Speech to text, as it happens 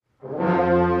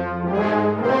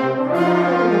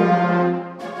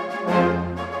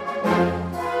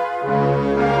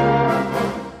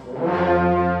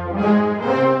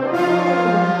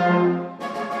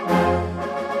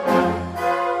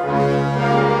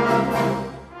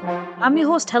I'm your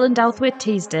host Helen Douthwaite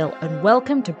Teasdale, and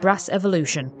welcome to Brass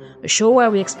Evolution, a show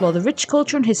where we explore the rich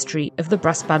culture and history of the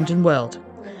brass band and world.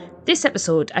 This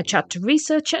episode, I chat to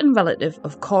researcher and relative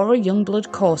of Cora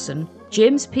Youngblood Corson,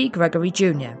 James P. Gregory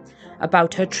Jr.,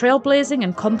 about her trailblazing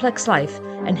and complex life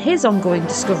and his ongoing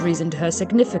discoveries into her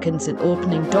significance in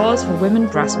opening doors for women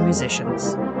brass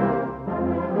musicians.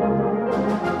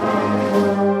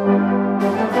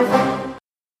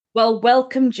 Well,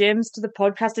 welcome, James, to the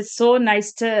podcast. It's so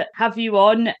nice to have you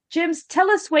on. James, tell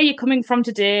us where you're coming from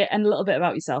today and a little bit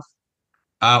about yourself.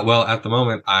 Well, at the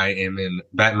moment, I am in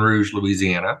Baton Rouge,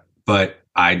 Louisiana, but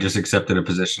I just accepted a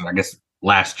position, I guess,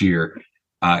 last year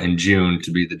in June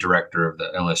to be the director of the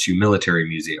LSU Military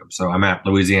Museum. So I'm at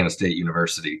Louisiana State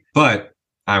University, but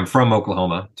I'm from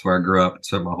Oklahoma. It's where I grew up,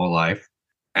 spent my whole life.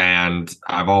 And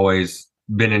I've always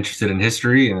been interested in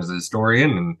history and as a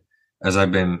historian. And as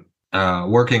I've been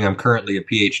working, I'm currently a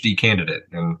PhD candidate.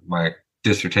 And my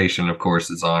dissertation, of course,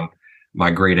 is on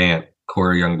my great aunt,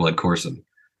 Cora Youngblood Corson.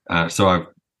 So I've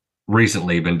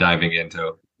recently been diving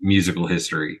into musical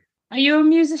history. Are you a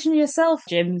musician yourself,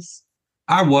 James?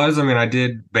 I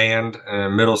did band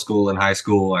in middle school and high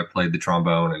school. I played the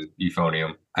trombone and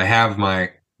euphonium. I have my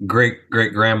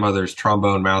great-great-grandmother's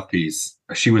trombone mouthpiece.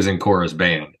 She was in Cora's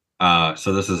band.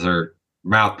 So this is her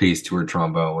mouthpiece to her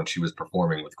trombone when she was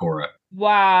performing with Cora.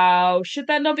 Wow. Should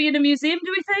that not be in a museum,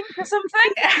 do we think, or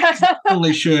something?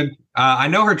 Definitely should. I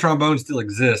know her trombone still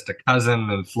exists. A cousin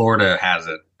in Florida has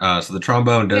it. So the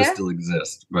trombone does still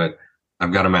exist, but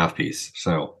I've got a mouthpiece.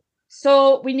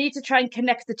 So we need to try and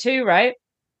connect the two, right?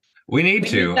 We need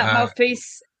that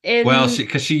mouthpiece in... Well,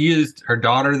 because she used, her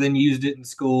daughter then used it in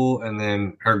school, and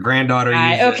then her granddaughter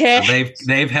used it. So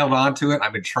they've held on to it.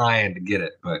 I've been trying to get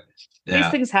it, but yeah.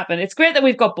 These things happen. It's great that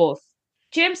we've got both.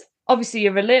 James, obviously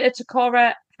you're related to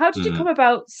Cora. How did you come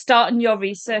about starting your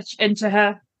research into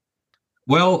her?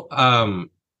 Well,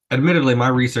 admittedly, my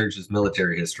research is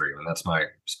military history, and that's my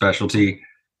specialty.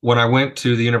 When I went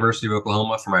to the University of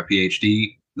Oklahoma for my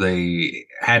PhD, they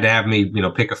had to have me,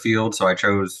 pick a field. So I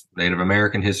chose Native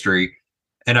American history,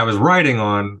 and I was writing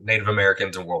on Native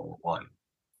Americans in World War One.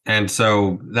 And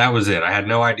so that was it. I had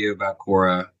no idea about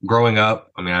Cora growing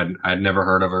up. I'd never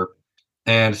heard of her.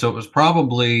 And so it was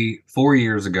probably 4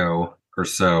 years ago or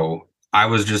so. I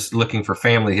was just looking for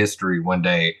family history one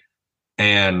day.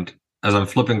 And as I'm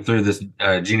flipping through this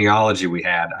genealogy we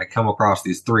had, I come across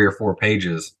these 3 or 4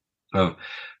 pages of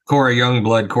Cora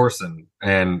Youngblood Corson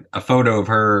and a photo of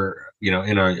her,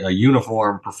 in a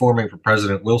uniform performing for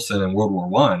President Wilson in World War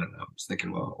One. And I was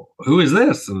thinking, well, who is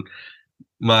this? And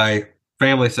my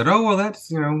family said, oh, well,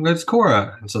 that's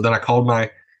Cora. And so then I called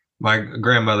my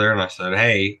grandmother and I said,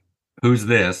 hey, who's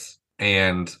this?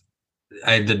 And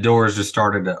the doors just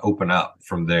started to open up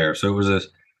from there. So it was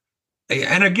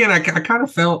and again, I kind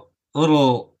of felt a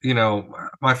little,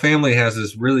 my family has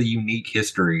this really unique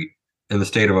history in the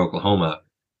state of Oklahoma,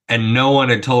 and no one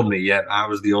had told me yet. I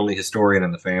was the only historian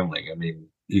in the family. I mean,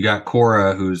 you got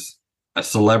Cora, who's a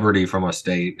celebrity from a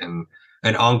state, and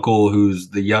an uncle who's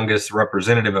the youngest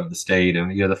representative of the state,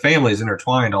 and the family's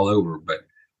intertwined all over, but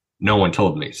no one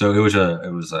told me. So it was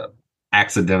a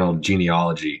accidental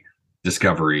genealogy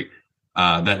discovery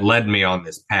that led me on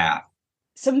this path.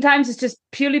 Sometimes it's just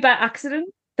purely by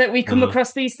accident that we come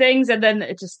across these things, and then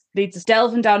it just leads us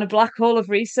delving down a black hole of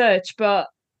research. But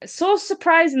it's so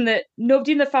surprising that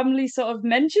nobody in the family sort of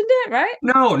mentioned it, right?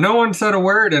 No one said a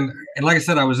word. And like I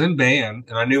said, I was in band,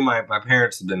 and I knew my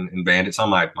parents had been in band. It's on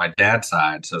my dad's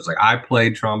side. So it's like I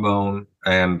played trombone,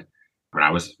 and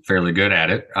I was fairly good at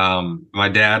it. My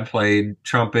dad played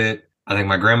trumpet. I think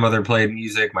my grandmother played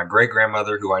music. My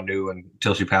great-grandmother, who I knew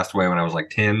until she passed away when I was like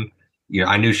 10,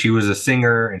 I knew she was a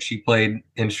singer and she played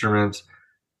instruments.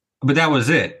 But that was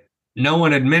it. No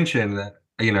one had mentioned that,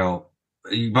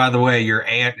 by the way, your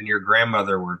aunt and your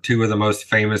grandmother were 2 of the most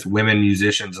famous women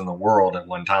musicians in the world at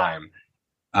one time.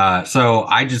 So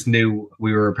I just knew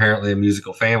we were apparently a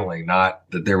musical family, not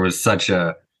that there was such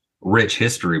a rich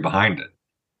history behind it.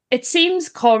 It seems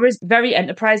Cora is very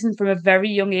enterprising from a very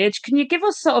young age. Can you give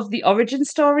us sort of the origin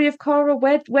story of Cora?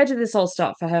 Where did this all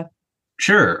start for her?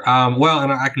 Sure. Well,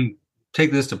 and I can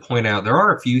take this to point out there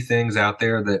are a few things out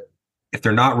there that if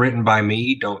they're not written by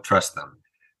me, don't trust them.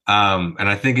 And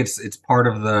I think it's part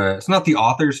of it's not the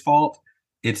author's fault.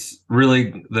 It's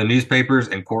really the newspapers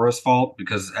and Cora's fault,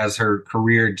 because as her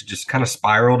career just kind of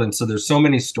spiraled. And so there's so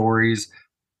many stories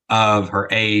of her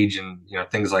age and,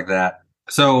 things like that.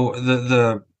 So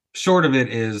the short of it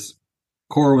is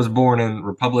Cora was born in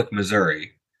Republic,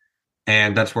 Missouri.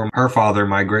 And that's where her father,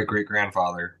 my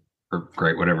great-great-grandfather, or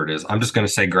great, whatever it is. I'm just going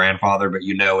to say grandfather, but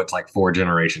it's like four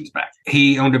generations back.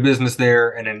 He owned a business there,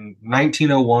 and in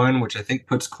 1901, which I think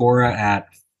puts Cora at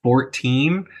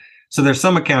 14. So there's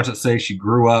some accounts that say she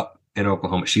grew up in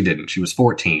Oklahoma. She didn't. She was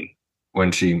 14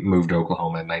 when she moved to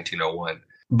Oklahoma in 1901.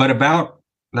 But about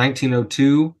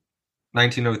 1902,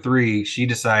 1903, she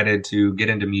decided to get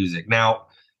into music. Now,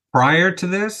 prior to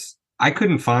this, I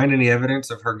couldn't find any evidence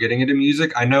of her getting into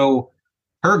music. I know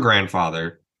her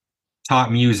grandfather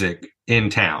taught music in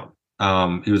town.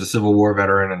 He was a Civil War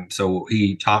veteran, and so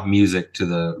he taught music to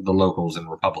the locals in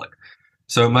Republic.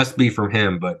 So it must be from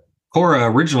him. But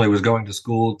Cora originally was going to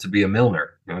school to be a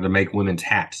milliner, to make women's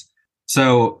hats.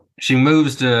 So she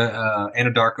moves to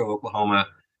Anadarko, Oklahoma,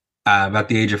 about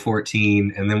the age of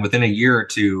 14, and then within a year or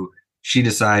two, she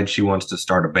decides she wants to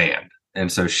start a band,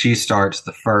 and so she starts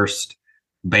the first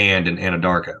band in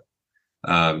Anadarko,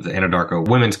 the Anadarko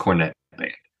Women's Cornet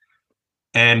Band.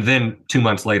 And then 2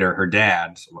 months later, her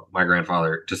dad, my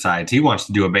grandfather, decides he wants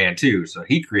to do a band too. So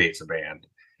he creates a band.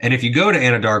 And if you go to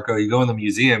Anadarko, you go in the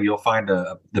museum, you'll find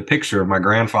the picture of my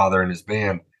grandfather and his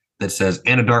band that says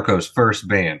Anadarko's first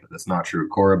band. That's not true.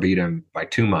 Cora beat him by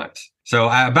 2 months. So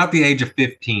about the age of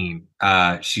 15,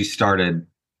 she started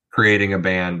creating a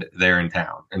band there in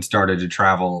town and started to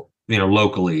travel,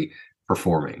 locally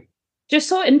performing. Just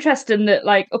so interesting that,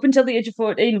 like, up until the age of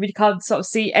 14, we can't sort of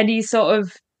see any sort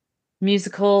of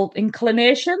musical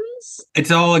inclinations.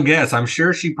 It's all a guess. I'm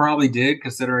sure she probably did,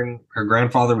 considering her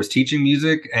grandfather was teaching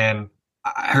music and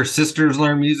her sisters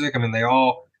learned music. I mean, they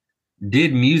all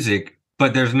did music,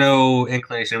 but there's no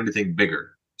inclination of anything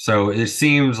bigger. So it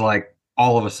seems like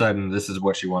all of a sudden this is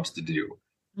what she wants to do.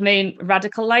 I mean,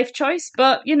 radical life choice,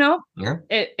 but, Yeah.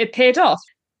 it paid off.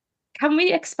 Can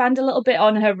we expand a little bit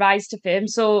on her rise to fame?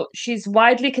 So she's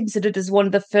widely considered as one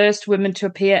of the first women to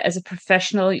appear as a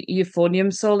professional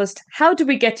euphonium soloist. How did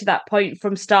we get to that point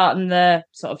from starting the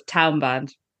sort of town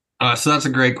band? So that's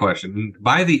a great question.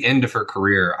 By the end of her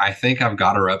career, I think I've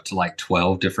got her up to like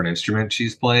 12 different instruments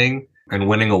she's playing and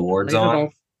winning awards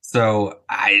on. So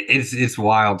it's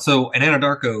wild. So in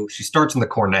Anadarko, she starts in the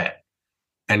cornet.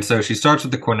 And so she starts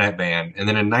with the cornet band. And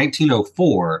then in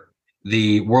 1904,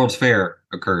 the World's Fair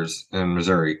occurs in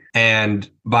Missouri. And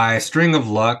by a string of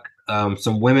luck,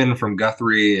 some women from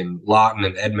Guthrie and Lawton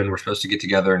and Edmond were supposed to get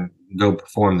together and go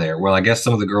perform there. Well, I guess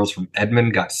some of the girls from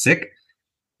Edmond got sick.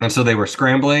 And so they were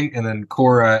scrambling. And then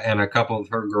Cora and a couple of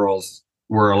her girls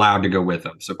were allowed to go with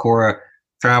them. So Cora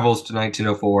travels to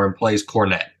 1904 and plays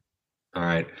cornet. All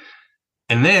right.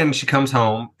 And then she comes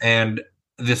home, and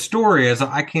the story is,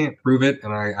 I can't prove it,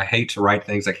 and I hate to write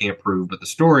things I can't prove, but the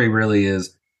story really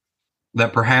is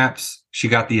that perhaps she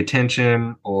got the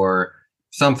attention or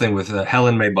something with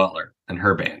Helen Mae Butler and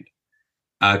her band,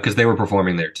 because they were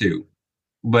performing there too.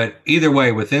 But either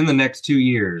way, within the next 2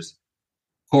 years,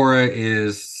 Cora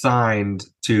is signed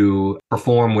to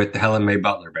perform with the Helen Mae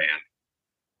Butler band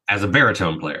as a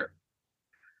baritone player.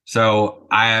 So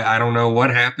I don't know what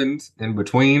happened in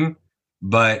between,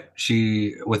 but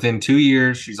within 2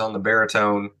 years, she's on the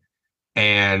baritone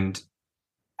and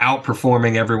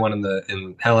outperforming everyone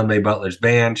in Helen Mae Butler's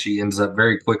band. She ends up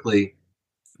very quickly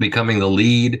becoming the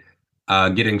lead,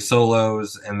 getting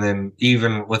solos, and then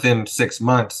even within 6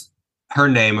 months, her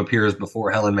name appears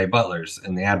before Helen Mae Butler's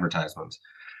in the advertisements.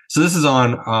 So this is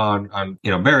on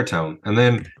baritone, and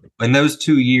then in those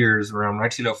 2 years, around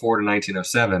 1904 to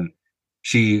 1907,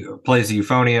 she plays the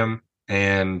euphonium,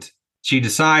 and she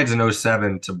decides in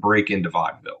 07 to break into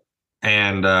vaudeville.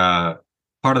 And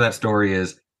part of that story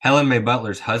is Helen Mae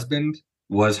Butler's husband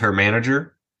was her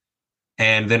manager.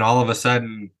 And then all of a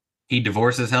sudden, he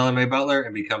divorces Helen Mae Butler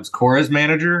and becomes Cora's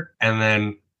manager, and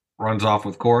then runs off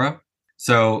with Cora.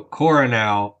 So Cora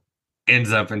now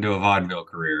ends up into a vaudeville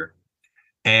career.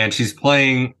 And she's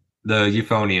playing the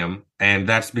euphonium, and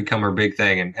that's become her big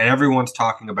thing. And everyone's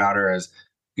talking about her as,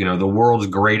 the world's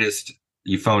greatest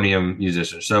euphonium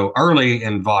musician. So early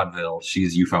in vaudeville,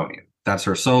 she's euphonium. That's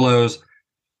her solos.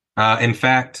 In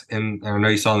fact, and I know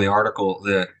you saw in the article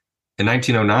that in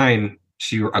 1909,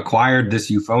 she acquired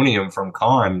this euphonium from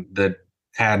Kahn that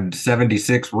had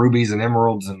 76 rubies and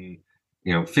emeralds and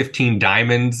 15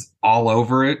 diamonds all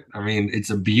over it. I mean,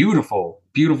 it's a beautiful,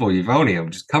 beautiful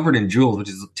euphonium, just covered in jewels, which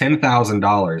is $10,000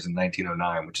 in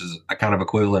 1909, which is a kind of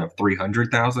equivalent of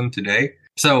 $300,000 today.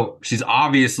 So she's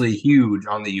obviously huge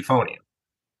on the euphonium.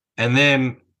 And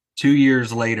then 2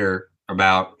 years later,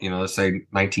 about, let's say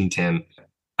 1910,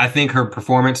 I think her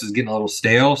performance is getting a little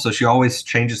stale. So she always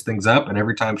changes things up. And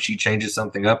every time she changes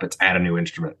something up, it's add a new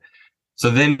instrument. So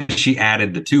then she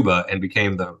added the tuba and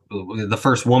became the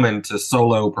first woman to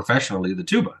solo professionally the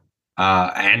tuba.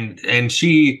 And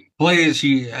she plays.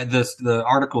 The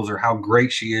articles are how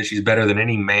great she is. She's better than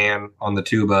any man on the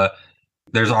tuba.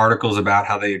 There's articles about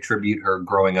how they attribute her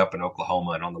growing up in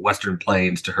Oklahoma and on the Western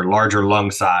Plains to her larger lung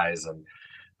size, and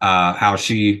how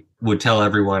she would tell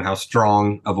everyone how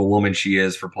strong of a woman she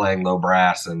is for playing low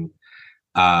brass. And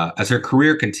as her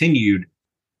career continued,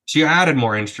 she added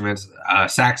more instruments: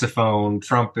 saxophone,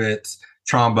 trumpets,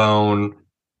 trombone.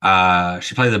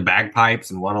 She played the bagpipes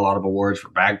and won a lot of awards for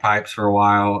bagpipes for a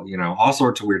while, all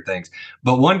sorts of weird things.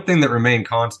 But one thing that remained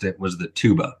constant was the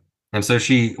tuba. And so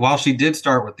while she did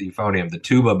start with the euphonium, the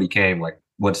tuba became like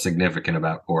what's significant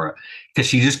about Cora, because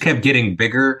she just kept getting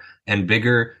bigger and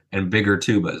bigger and bigger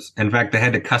tubas. In fact, they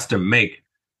had to custom make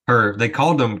they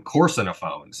called them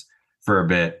Corsonophones for a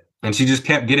bit. And she just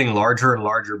kept getting larger and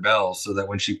larger bells so that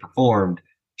when she performed,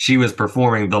 she was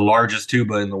performing the largest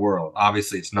tuba in the world.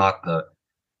 Obviously, it's not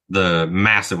the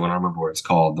massive one. I don't remember what it's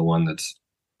called, the one that's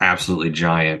absolutely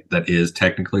giant, that is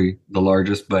technically the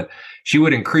largest. But she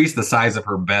would increase the size of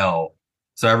her bell,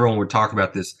 so everyone would talk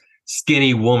about this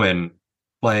skinny woman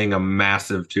playing a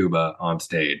massive tuba on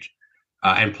stage,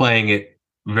 and playing it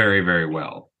very, very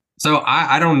well. So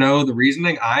I don't know the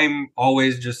reasoning. I'm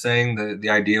always just saying that the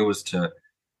idea was to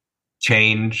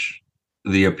change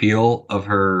the appeal of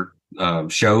her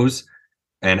shows,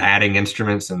 and adding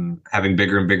instruments and having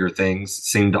bigger and bigger things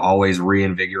seemed to always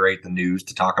reinvigorate the news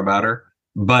to talk about her.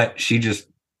 But she just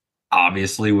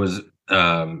obviously was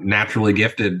naturally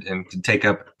gifted and could take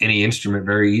up any instrument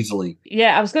very easily.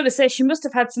 Yeah, I was going to say she must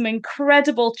have had some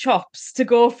incredible chops to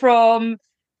go from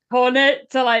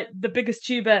cornet to like the biggest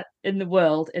tuba in the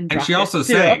world in And brackets. she also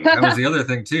sang. That was the other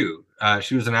thing too.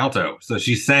 She was an alto, so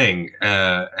she sang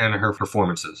in her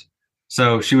performances.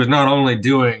 So she was not only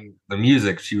doing the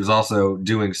music, she was also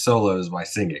doing solos by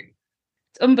singing.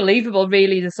 It's unbelievable,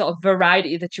 really, the sort of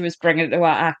variety that she was bringing to our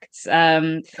acts.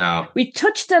 Oh, We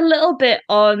touched a little bit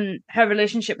on her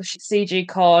relationship with CG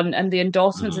Con and the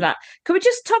endorsements of mhm. that. Could we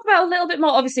just talk about a little bit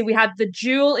more? Obviously, we had the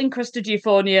jewel encrusted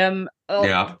euphonium,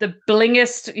 Yeah. the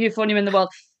blingest euphonium in the world.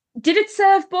 Did it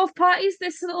serve both parties,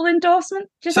 this little endorsement,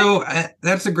 do you think? So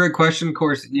that's a great question. Of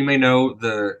course, you may know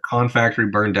the Con factory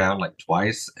burned down like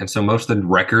twice. And so most of the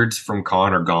records from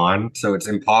Con are gone. So it's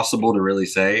impossible to really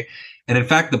say. And in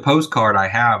fact, the postcard I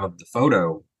have of the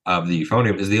photo of the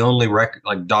euphonium is the only record,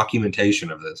 like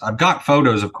documentation of this. I've got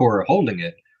photos of Cora holding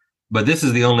it, but this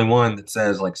is the only one that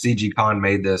says like CG Con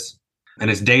made this,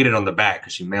 and it's dated on the back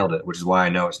because she mailed it, which is why I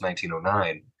know it's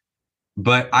 1909.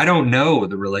 But I don't know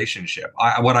the relationship.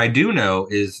 What I do know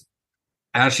is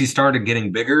as she started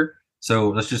getting bigger, so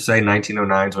let's just say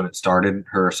 1909 is when it started,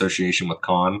 her association with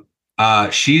Con,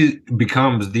 she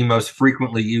becomes the most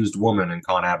frequently used woman in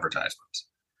Con advertisements,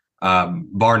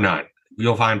 bar none.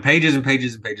 You'll find pages and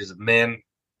pages and pages of men,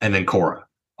 and then Cora,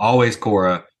 always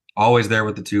there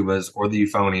with the tubas or the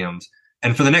euphoniums.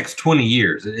 And for the next 20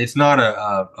 years, it's not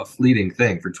a fleeting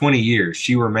thing. For 20 years,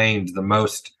 she remains the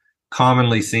most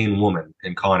commonly seen woman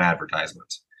in Con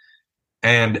advertisements.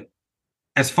 And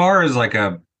as far as like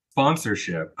a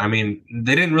sponsorship, I mean,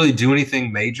 they didn't really do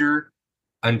anything major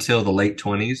until the late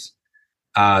 20s.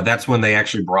 That's when they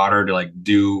actually brought her to like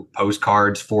do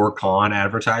postcards for Con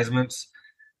advertisements.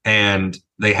 And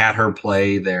they had her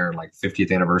play their like 50th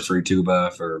anniversary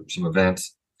tuba for some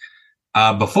events.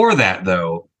 Before that,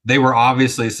 though, they were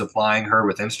obviously supplying her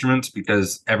with instruments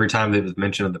because every time it was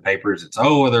mentioned in the papers, it's,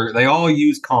 oh, they all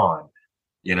use Con,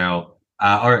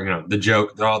 or the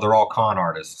joke, they're all Con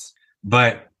artists.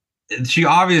 But she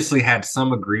obviously had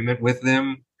some agreement with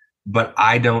them, but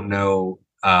I don't know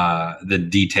the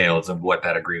details of what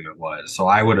that agreement was. So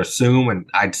I would assume, and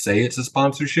I'd say it's a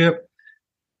sponsorship,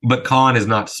 but Con is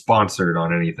not sponsored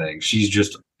on anything. She's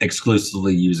just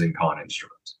exclusively using Con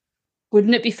instruments.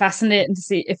 Wouldn't it be fascinating to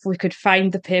see if we could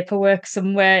find the paperwork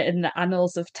somewhere in the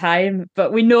annals of time?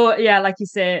 But we know, yeah, like you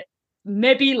say,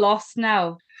 maybe lost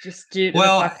now, just due to the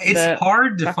Well, fact it's that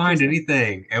hard to find factories.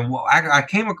 anything. And I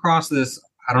came across this,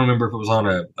 I don't remember if it was on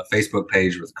a Facebook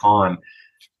page with Con,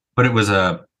 but it was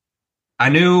I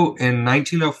knew in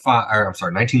 1905, or I'm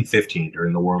sorry, 1915,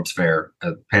 during the World's Fair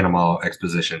at Panama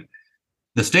Exposition,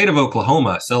 the state of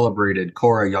Oklahoma celebrated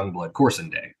Cora Youngblood Corson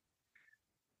Day.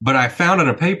 But I found in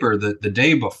a paper that the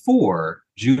day before,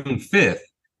 June 5th,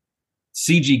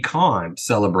 CG Con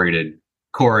celebrated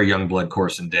Cora Youngblood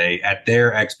Corson Day at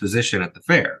their exposition at the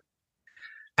fair.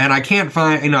 And I can't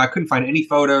find, I couldn't find any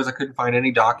photos. I couldn't find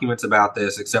any documents about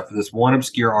this except for this one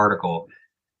obscure article.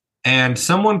 And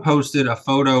someone posted a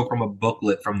photo from a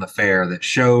booklet from the fair that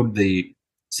showed the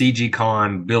CG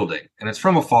Con building. And it's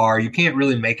from afar. You can't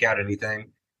really make out anything.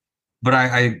 But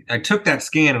I took that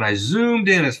scan and I zoomed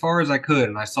in as far as I could,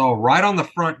 and I saw right on the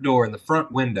front door in the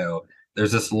front window,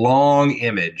 there's this long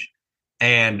image.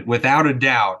 And without a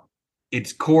doubt,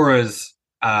 it's Cora's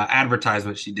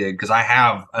advertisement she did because I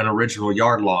have an original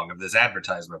yard long of this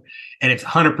advertisement, and it's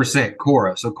 100%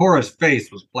 Cora. So Cora's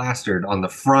face was plastered on the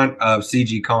front of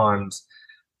CG Con's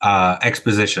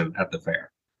exposition at the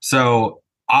fair. So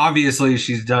obviously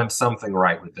she's done something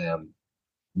right with them.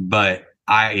 But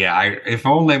if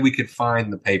only we could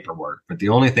find the paperwork. But the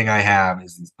only thing I have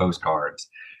is these postcards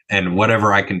and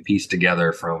whatever I can piece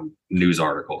together from news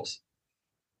articles.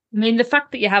 I mean, the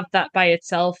fact that you have that by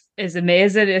itself is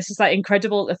amazing. It's just like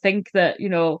incredible to think that,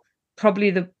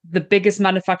 probably the biggest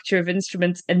manufacturer of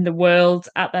instruments in the world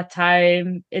at that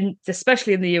time,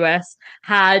 especially in the US,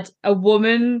 had a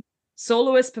woman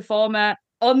soloist performer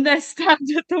on their stand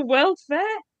at the World Fair.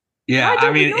 Yeah, Why I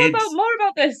don't we mean know more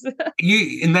about this?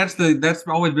 and that's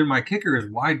always been my kicker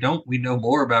is why don't we know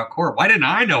more about Cora? Why didn't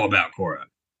I know about Cora?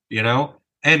 You know?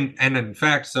 And in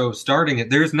fact, so starting it,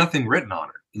 there's nothing written on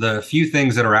her. The few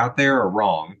things that are out there are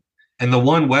wrong. And the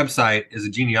one website is a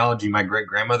genealogy my great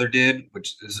grandmother did,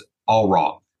 which is all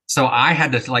wrong. So I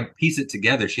had to like piece it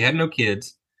together. She had no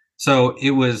kids. So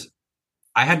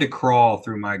I had to crawl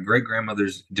through my great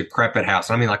grandmother's decrepit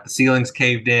house. I mean, like the ceilings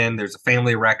caved in. There's a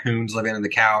family of raccoons living in the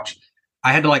couch.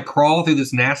 I had to like crawl through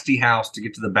this nasty house to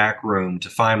get to the back room to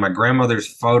find my grandmother's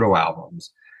photo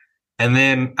albums. And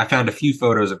then I found a few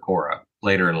photos of Cora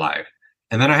later in life.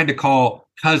 And then I had to call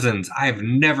cousins I have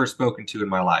never spoken to in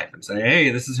my life and say,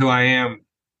 hey, this is who I am.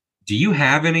 Do you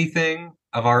have anything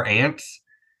of our aunts?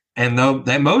 And though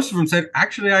that most of them said,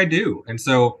 actually, I do. And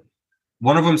so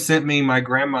one of them sent me my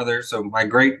grandmother. So my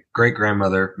great great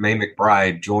grandmother, May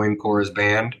McBride, joined Cora's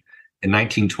band in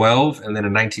 1912. And then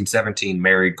in 1917,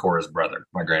 married Cora's brother,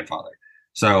 my grandfather.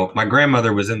 So my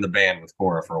grandmother was in the band with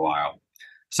Cora for a while.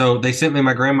 So they sent me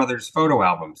my grandmother's photo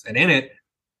albums. And in it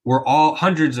were all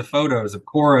hundreds of photos of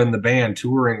Cora and the band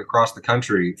touring across the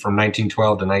country from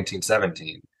 1912 to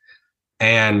 1917.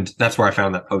 And that's where I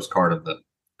found that postcard of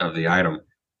the item.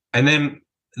 And then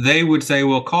they would say,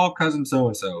 well, call cousin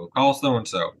so-and-so, call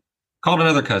so-and-so. Called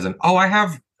another cousin. Oh, I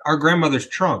have our grandmother's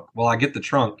trunk. Well, I get the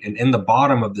trunk. And in the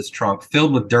bottom of this trunk,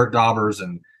 filled with dirt daubers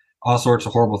and all sorts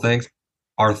of horrible things,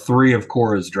 are three of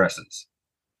Cora's dresses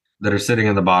that are sitting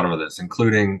in the bottom of this,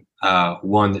 including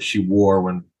one that she wore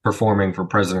when performing for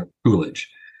President Coolidge.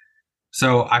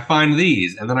 So I find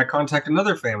these, and then I contact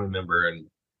another family member,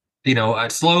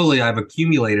 and slowly I've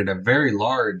accumulated a very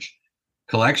large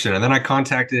collection. And then I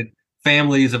contacted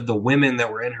families of the women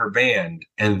that were in her band,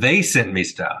 and they sent me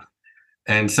stuff.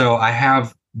 And so I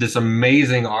have this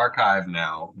amazing archive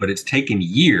now, but it's taken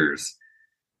years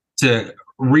to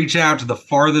reach out to the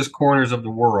farthest corners of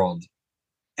the world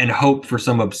and hope for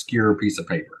some obscure piece of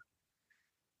paper.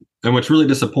 And what's really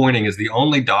disappointing is the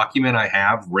only document I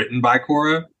have written by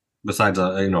Cora, besides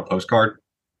a postcard,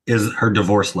 is her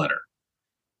divorce letter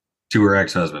to her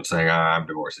ex-husband saying, I'm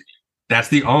divorcing you. That's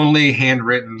the only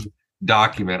handwritten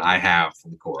document I have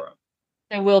from Cora.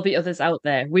 There will be others out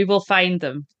there. We will find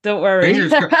them. Don't worry.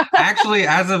 Actually,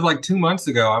 as of like 2 months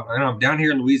ago, I'm down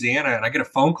here in Louisiana and I get a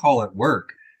phone call at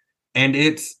work, and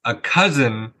it's a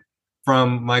cousin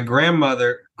from my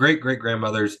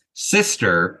great-great-grandmother's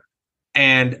sister.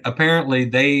 And apparently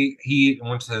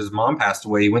once his mom passed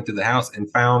away, he went through the house and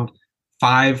found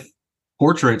 5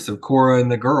 portraits of Cora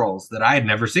and the girls that I had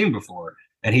never seen before.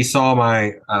 And he saw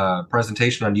my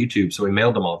presentation on YouTube, so he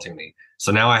mailed them all to me.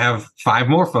 So now I have 5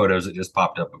 more photos that just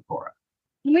popped up of Cora.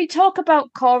 Can we talk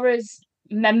about Cora's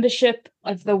membership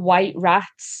of the White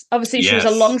Rats? Obviously, she was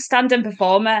a long-standing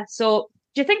performer. So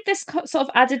do you think this sort of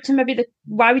added to maybe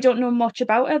why we don't know much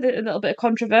about her, a little bit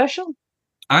controversial?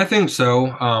 I think so.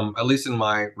 At least in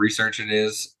my research, it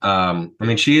is. I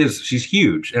mean, she's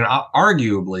huge. And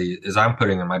arguably, as I'm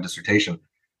putting in my dissertation,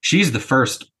 she's the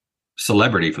first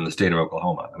celebrity from the state of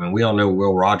Oklahoma. I mean, we all know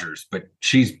Will Rogers, but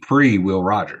she's pre-Will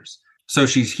Rogers. So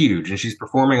she's huge, and she's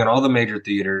performing in all the major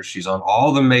theaters. She's on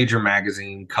all the major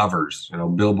magazine covers,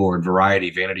 Billboard, Variety,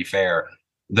 Vanity Fair.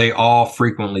 They all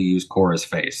frequently use Cora's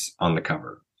face on the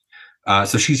cover.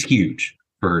 So she's huge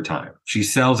for her time. She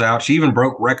sells out. She even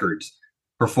broke records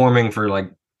performing for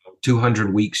like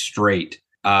 200 weeks straight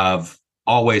of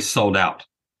always sold out.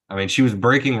 I mean, she was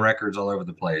breaking records all over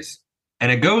the place.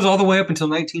 And it goes all the way up until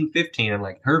 1915. And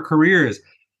like her career is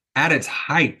at its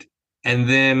height. And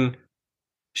then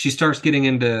she starts getting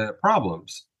into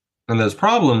problems. And those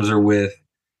problems are with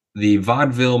the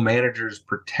Vaudeville Managers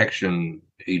Protection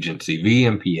Agency,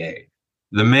 VMPA,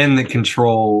 the men that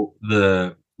control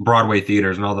the Broadway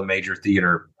theaters and all the major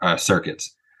theater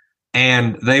circuits.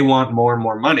 And they want more and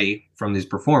more money from these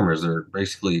performers. They're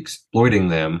basically exploiting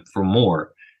them for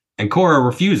more. And Cora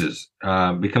refuses,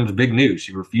 becomes big news.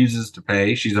 She refuses to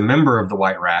pay. She's a member of the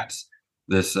White Rats,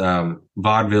 this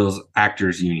vaudevilles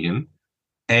actors union,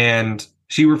 and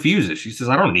she refuses. She says,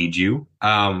 I don't need you.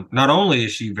 Not only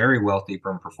is she very wealthy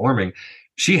from performing,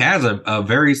 she has a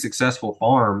very successful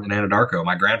farm in Anadarko.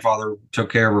 My grandfather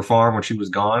took care of her farm when she was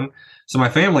gone. So my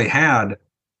family had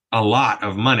a lot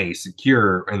of money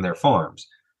secure in their farms.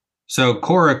 So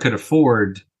Cora could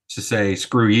afford to say,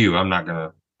 screw you. I'm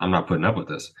not putting up with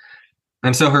this.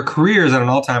 And so her career is at an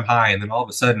all-time high, and then all of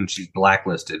a sudden she's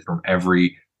blacklisted from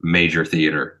every major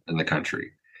theater in the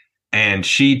country. And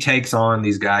she takes on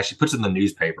these guys. She puts it in the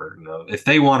newspaper. If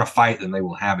they want to fight, then they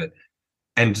will have it.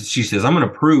 And she says, I'm going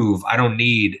to prove I don't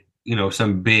need,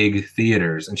 some big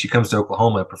theaters. And she comes to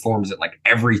Oklahoma and performs at like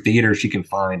every theater she can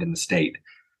find in the state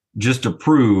just to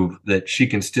prove that she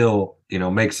can still,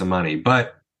 make some money.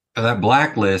 But that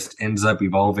blacklist ends up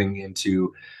evolving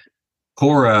into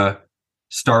Cora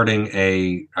starting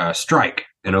a strike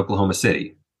in Oklahoma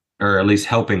City, or at least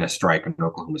helping a strike in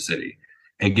Oklahoma City,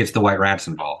 and gets the White Rats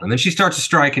involved. And then she starts a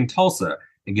strike in Tulsa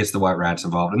and gets the White Rats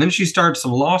involved. And then she starts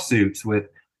some lawsuits with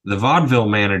the vaudeville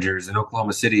managers in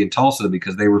Oklahoma City and Tulsa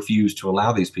because they refuse to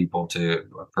allow these people to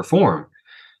perform.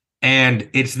 And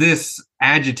it's this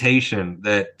agitation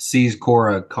that sees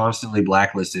Cora constantly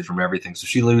blacklisted from everything. So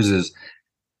she loses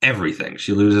everything.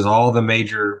 She loses all the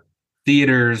major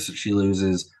theaters. She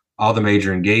loses all the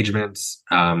major engagements.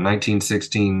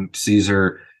 1916 sees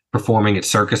her performing at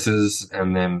circuses,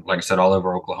 and then, like I said, all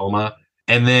over Oklahoma.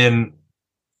 And then,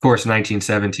 of course,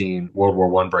 1917, World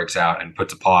War I breaks out and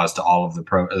puts a pause to all of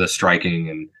the striking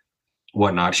and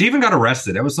whatnot. She even got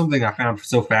arrested. That was something I found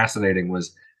so fascinating.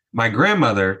 Was my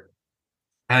grandmother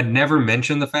had never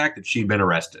mentioned the fact that she'd been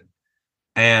arrested,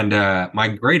 and my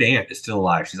great aunt is still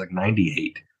alive. She's like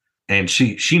 98. And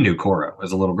she knew Cora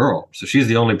as a little girl. So she's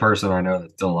the only person I know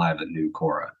that's still alive that knew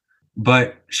Cora.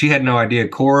 But she had no idea.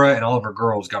 Cora and all of her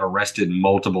girls got arrested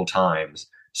multiple times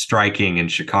striking in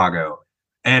Chicago.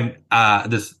 And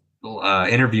this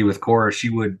interview with Cora,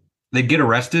 they'd get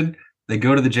arrested, they'd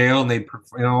go to the jail, and they'd,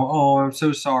 oh, I'm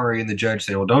so sorry. And the judge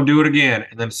say, well, don't do it again.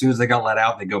 And then as soon as they got let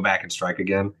out, they go back and strike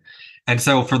again. And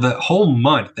so for the whole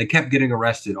month, they kept getting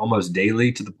arrested almost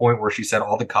daily, to the point where she said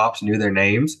all the cops knew their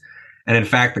names. And in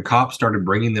fact, the cops started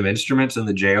bringing them instruments in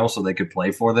the jail so they could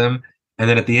play for them. And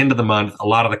then at the end of the month, a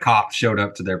lot of the cops showed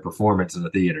up to their performance in the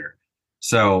theater.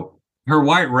 So her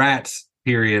White Rats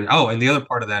period. Oh, and the other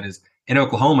part of that is in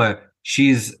Oklahoma,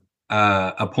 she's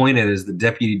appointed as the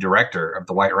deputy director of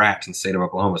the White Rats in the state of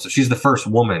Oklahoma. So she's the first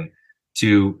woman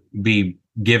to be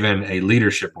given a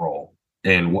leadership role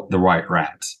in the White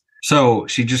Rats. So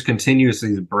she just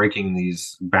continuously is breaking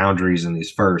these boundaries and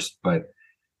these firsts, but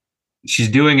she's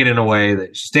doing it in a way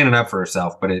that she's standing up for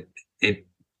herself, but it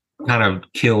kind of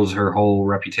kills her whole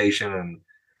reputation. And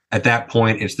at that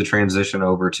point, it's the transition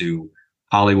over to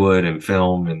Hollywood and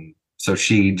film. And so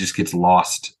she just gets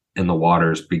lost in the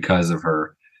waters because of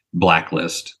her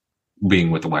blacklist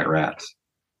being with the White Rats.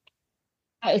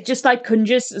 It just like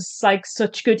conjures like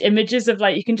such good images of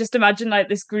like, you can just imagine like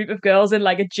this group of girls in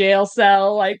like a jail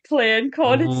cell, like playing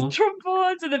cornets,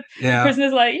 trombones, and the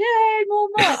prisoners like, yay, more.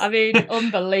 I mean,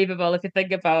 unbelievable if you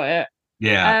think about it.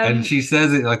 Yeah, and she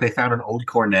says it like they found an old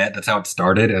cornet. That's how it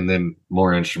started, and then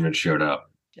more instruments showed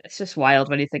up. It's just wild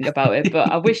when you think about it.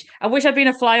 But I wish I'd been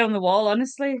a fly on the wall.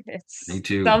 Honestly, Me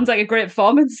too. Sounds like a great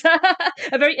performance,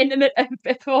 a very intimate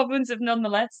performance, of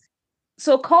nonetheless.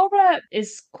 So Cora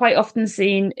is quite often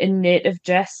seen in native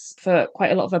dress for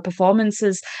quite a lot of her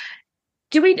performances.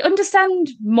 Do we understand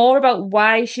more about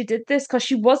why she did this? Because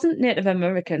she wasn't Native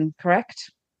American,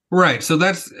 correct? Right. So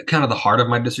that's kind of the heart of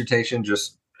my dissertation,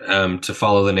 just to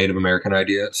follow the Native American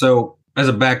idea. So as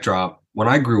a backdrop, when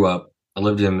I grew up, I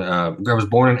was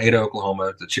born in Ada,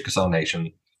 Oklahoma, the Chickasaw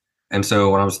Nation. And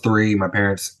so when I was 3, my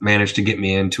parents managed to get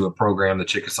me into a program the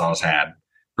Chickasaws had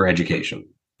for education.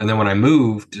 And then when I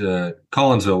moved to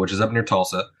Collinsville, which is up near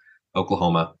Tulsa,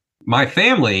 Oklahoma, my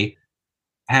family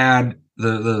had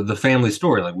the family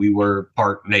story. Like we were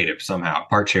part Native somehow,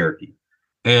 part Cherokee.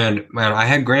 And man, I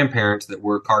had grandparents that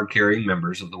were card-carrying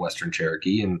members of the Western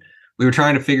Cherokee, and we were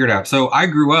trying to figure it out. So I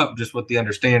grew up just with the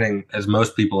understanding, as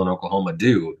most people in Oklahoma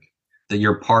do, that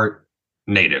you're part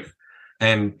Native.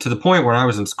 And to the point where I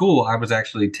was in school, I was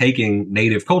actually taking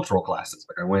Native cultural classes.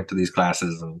 Like I went to these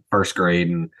classes in first grade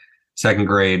and second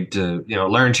grade to,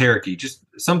 learn Cherokee, just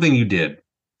something you did.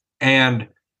 And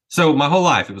so my whole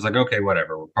life, it was like, okay,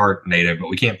 whatever, we're part Native, but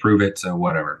we can't prove it. So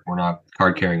whatever, we're not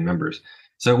card-carrying members.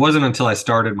 So it wasn't until I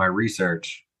started my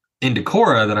research into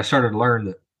Cora that I started to learn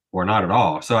that we're not at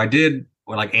all. So I did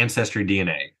like Ancestry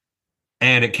DNA.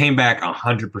 and it came back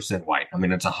 100% white. I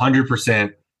mean, it's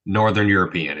 100% Northern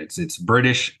European. It's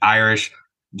British, Irish,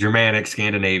 Germanic,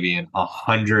 Scandinavian,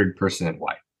 100%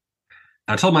 white.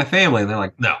 I told my family, and they're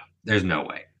like, "No, there's no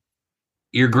way.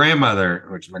 Your grandmother,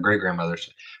 which is my great grandmother,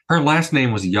 her last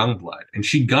name was Youngblood, and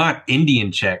she got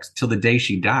Indian checks till the day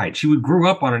she died. She would grew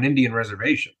up on an Indian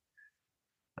reservation."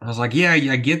 I was like, "Yeah,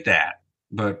 I get that,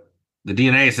 but the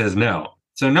DNA says no."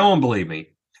 So no one believed me.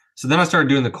 So then I started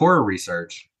doing the Cora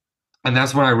research, and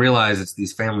that's when I realized it's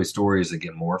these family stories that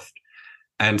get morphed.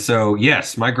 And so,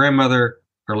 yes, my grandmother,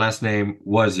 her last name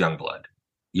was Youngblood.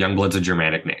 Youngblood's a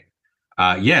Germanic name.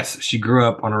 Yes, she grew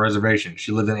up on a reservation.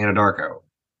 She lived in Anadarko.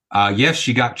 Yes,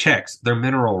 she got checks. They're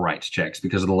mineral rights checks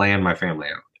because of the land my family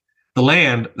owned. The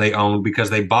land they owned because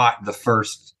they bought the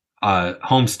first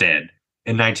homestead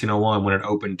in 1901 when it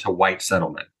opened to white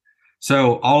settlement.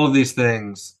 So all of these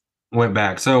things went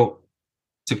back. So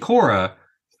to Cora,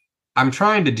 I'm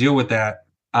trying to deal with that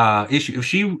issue. If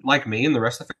she, like me and the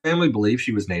rest of the family, believes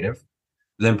she was native,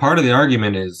 then part of the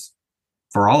argument is,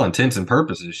 for all intents and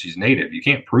purposes, she's native. You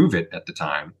can't prove it at the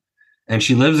time. And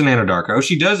she lives in Anadarko.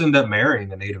 She does end up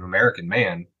marrying a Native American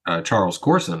man, Charles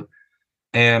Corson.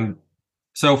 And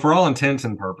so, for all intents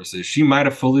and purposes, she might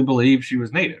have fully believed she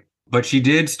was native. But she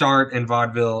did start in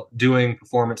vaudeville doing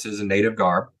performances in native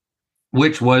garb,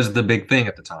 which was the big thing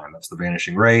at the time. That's the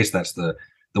vanishing race. That's the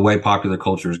way popular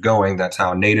culture is going. That's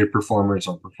how native performers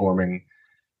are performing.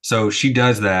 So she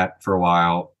does that for a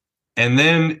while. And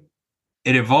then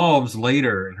it evolves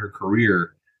later in her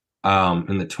career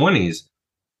in the 20s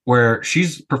where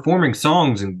she's performing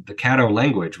songs in the Caddo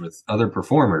language with other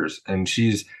performers. And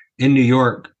she's in New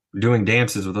York doing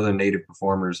dances with other native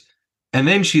performers. And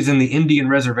then she's in the Indian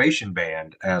reservation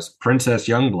band as Princess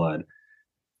Youngblood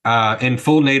in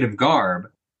full native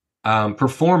garb,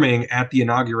 performing at the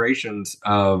inaugurations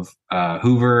of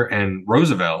Hoover and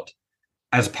Roosevelt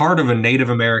as part of a Native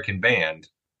American band,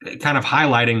 kind of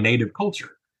highlighting Native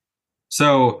culture.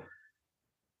 So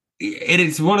it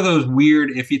is one of those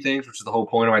weird, iffy things, which is the whole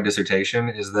point of my dissertation,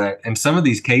 is that in some of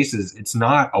these cases, it's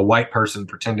not a white person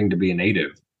pretending to be a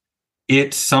Native.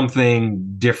 It's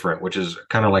something different, which is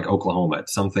kind of like Oklahoma.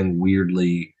 It's something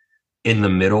weirdly in the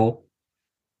middle.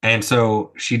 And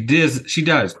so she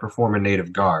does perform in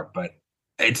native garb, but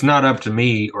it's not up to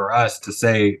me or us to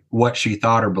say what she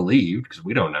thought or believed because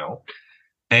we don't know.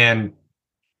 And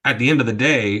at the end of the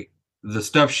day, the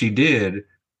stuff she did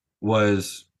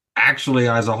was actually,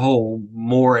 as a whole,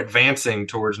 more advancing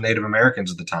towards Native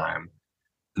Americans at the time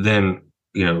than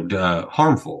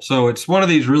harmful. So it's one of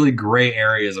these really gray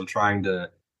areas. I'm trying to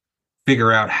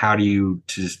figure out how do you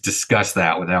just discuss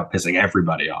that without pissing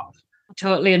everybody off.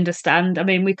 Totally understand. I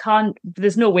mean, we can't,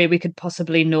 there's no way we could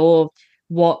possibly know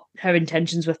what her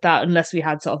intentions with that unless we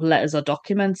had sort of letters or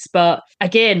documents. But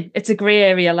again, it's a grey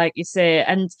area, like you say,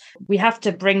 and we have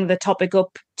to bring the topic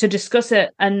up to discuss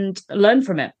it and learn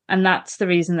from it. And that's the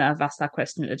reason that I've asked that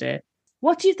question today.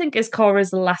 What do you think is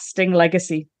Cora's lasting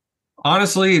legacy?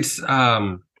 Honestly,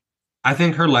 I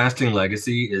think her lasting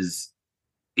legacy is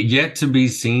yet to be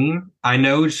seen. I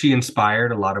know she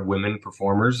inspired a lot of women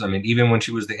performers. I mean, even when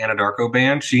she was the Anadarko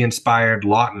band, she inspired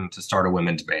Lawton to start a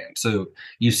women's band. So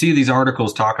you see these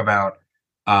articles talk about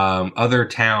other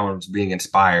towns being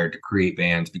inspired to create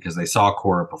bands because they saw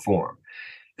Cora perform.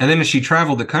 And then as she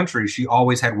traveled the country, she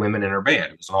always had women in her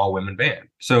band. It was an all women band.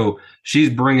 So she's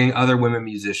bringing other women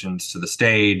musicians to the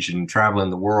stage and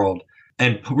traveling the world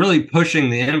and really pushing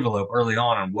the envelope early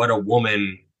on what a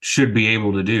woman should be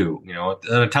able to do.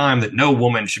 At a time that no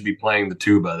woman should be playing the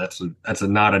tuba. That's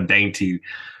not a dainty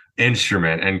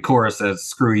instrument. And Cora says,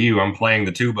 "Screw you! I'm playing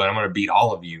the tuba. I'm going to beat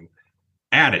all of you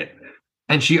at it."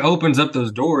 And she opens up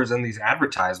those doors in these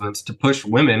advertisements to push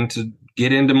women to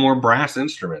get into more brass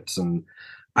instruments. And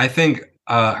I think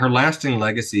her lasting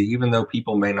legacy, even though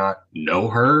people may not know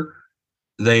her,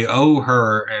 they owe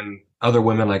her and other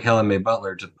women like Helen May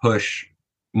Butler to push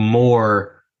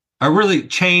more, really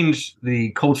change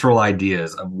the cultural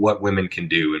ideas of what women can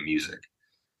do in music.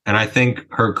 And I think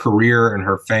her career and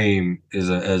her fame is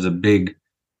a big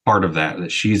part of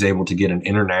that she's able to get an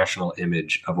international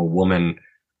image of a woman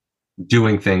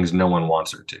doing things no one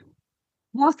wants her to.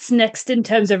 What's next in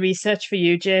terms of research for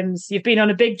you, James? You've been on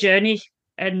a big journey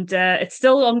and it's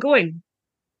still ongoing.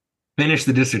 Finish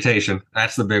the dissertation.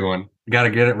 That's the big one. Got to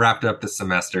get it wrapped up this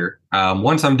semester.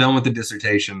 Once I'm done with the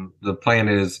dissertation, the plan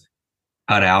is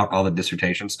cut out all the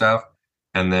dissertation stuff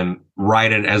and then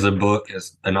write it as a book,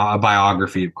 as a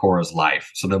biography of Cora's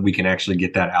life so that we can actually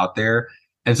get that out there.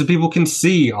 And so people can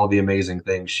see all the amazing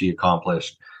things she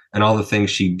accomplished and all the things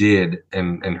she did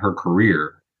in her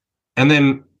career. And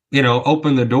then,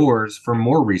 open the doors for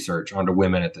more research onto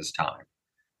women at this time.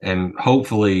 and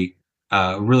hopefully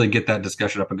really get that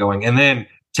discussion up and going. And then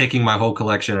taking my whole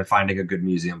collection and finding a good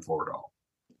museum for it all.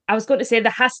 I was going to say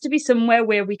there has to be somewhere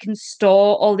where we can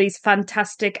store all these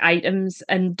fantastic items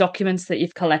and documents that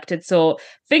you've collected. So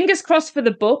fingers crossed for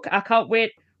the book. I can't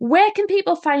wait. Where can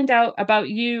people find out about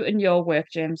you and your work,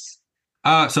 James?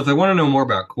 So if they want to know more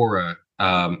about Cora,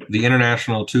 the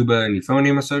International Tuba and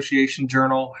Euphonium Association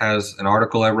Journal has an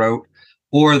article I wrote,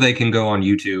 or they can go on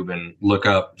YouTube and look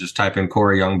up, just type in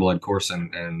Cora Youngblood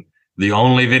Corson, and the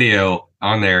only video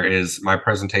on there is my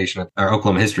presentation at our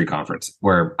Oklahoma History Conference,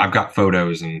 where I've got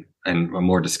photos and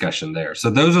more discussion there. So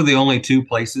those are the only two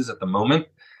places at the moment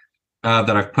that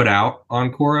I've put out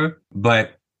on Cora,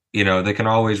 but they can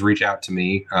always reach out to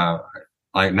me.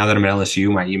 Like now that I'm at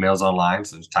LSU, my email's online.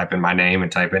 So just type in my name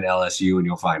and type in LSU and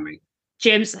you'll find me.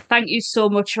 James, thank you so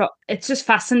much. It's just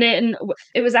fascinating.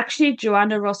 It was actually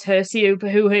Joanna Ross Hersey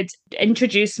who had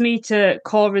introduced me to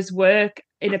Cora's work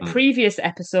in a previous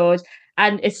episode.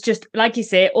 And it's just, like you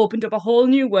say, opened up a whole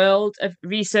new world of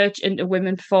research into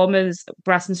women performers,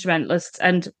 brass instrumentalists,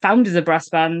 and founders of brass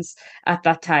bands at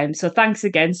that time. So thanks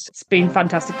again. It's been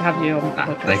fantastic to have you on the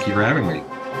podcast. Thank you for having me.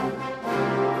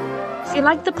 If you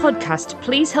like the podcast,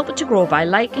 please help it to grow by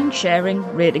liking, sharing,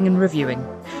 rating and reviewing.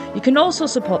 You can also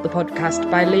support the podcast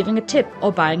by leaving a tip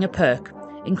or buying a perk,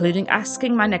 including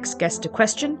asking my next guest a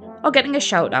question or getting a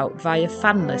shout out via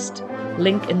fan list.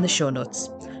 Link in the show notes.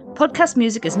 Podcast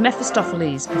music is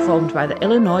Mephistopheles, performed by the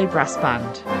Illinois Brass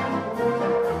Band.